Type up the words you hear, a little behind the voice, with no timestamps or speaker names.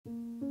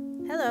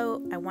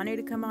Hello, I wanted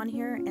to come on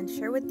here and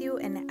share with you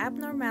an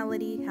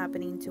abnormality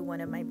happening to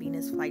one of my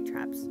Venus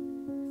flytraps.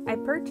 I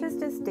purchased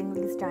this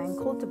Dingleys Giant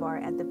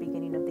cultivar at the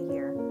beginning of the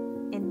year.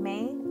 In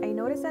May, I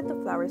noticed that the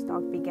flower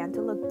stalk began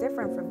to look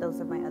different from those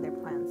of my other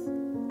plants.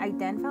 I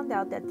then found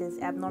out that this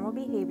abnormal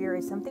behavior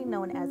is something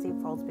known as a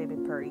false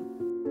vivipary.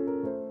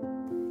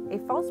 A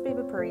false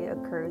vivipary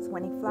occurs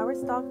when a flower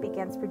stalk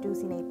begins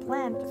producing a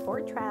plant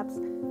or traps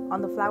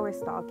on the flower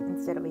stalk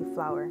instead of a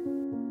flower.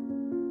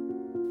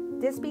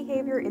 This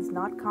behavior is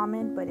not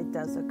common, but it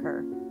does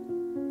occur.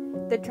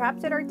 The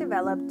traps that are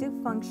developed do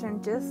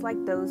function just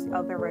like those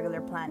of a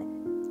regular plant,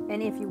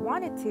 and if you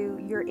wanted to,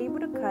 you're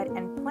able to cut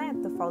and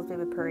plant the false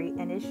vivipary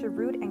and it should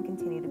root and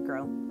continue to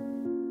grow.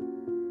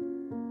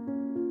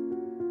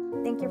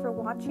 Thank you for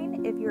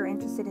watching. If you're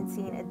interested in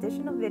seeing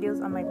additional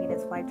videos on my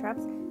Venus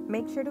flytraps,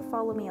 make sure to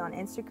follow me on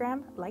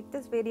Instagram, like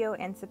this video,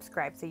 and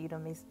subscribe so you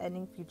don't miss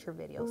any future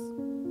videos.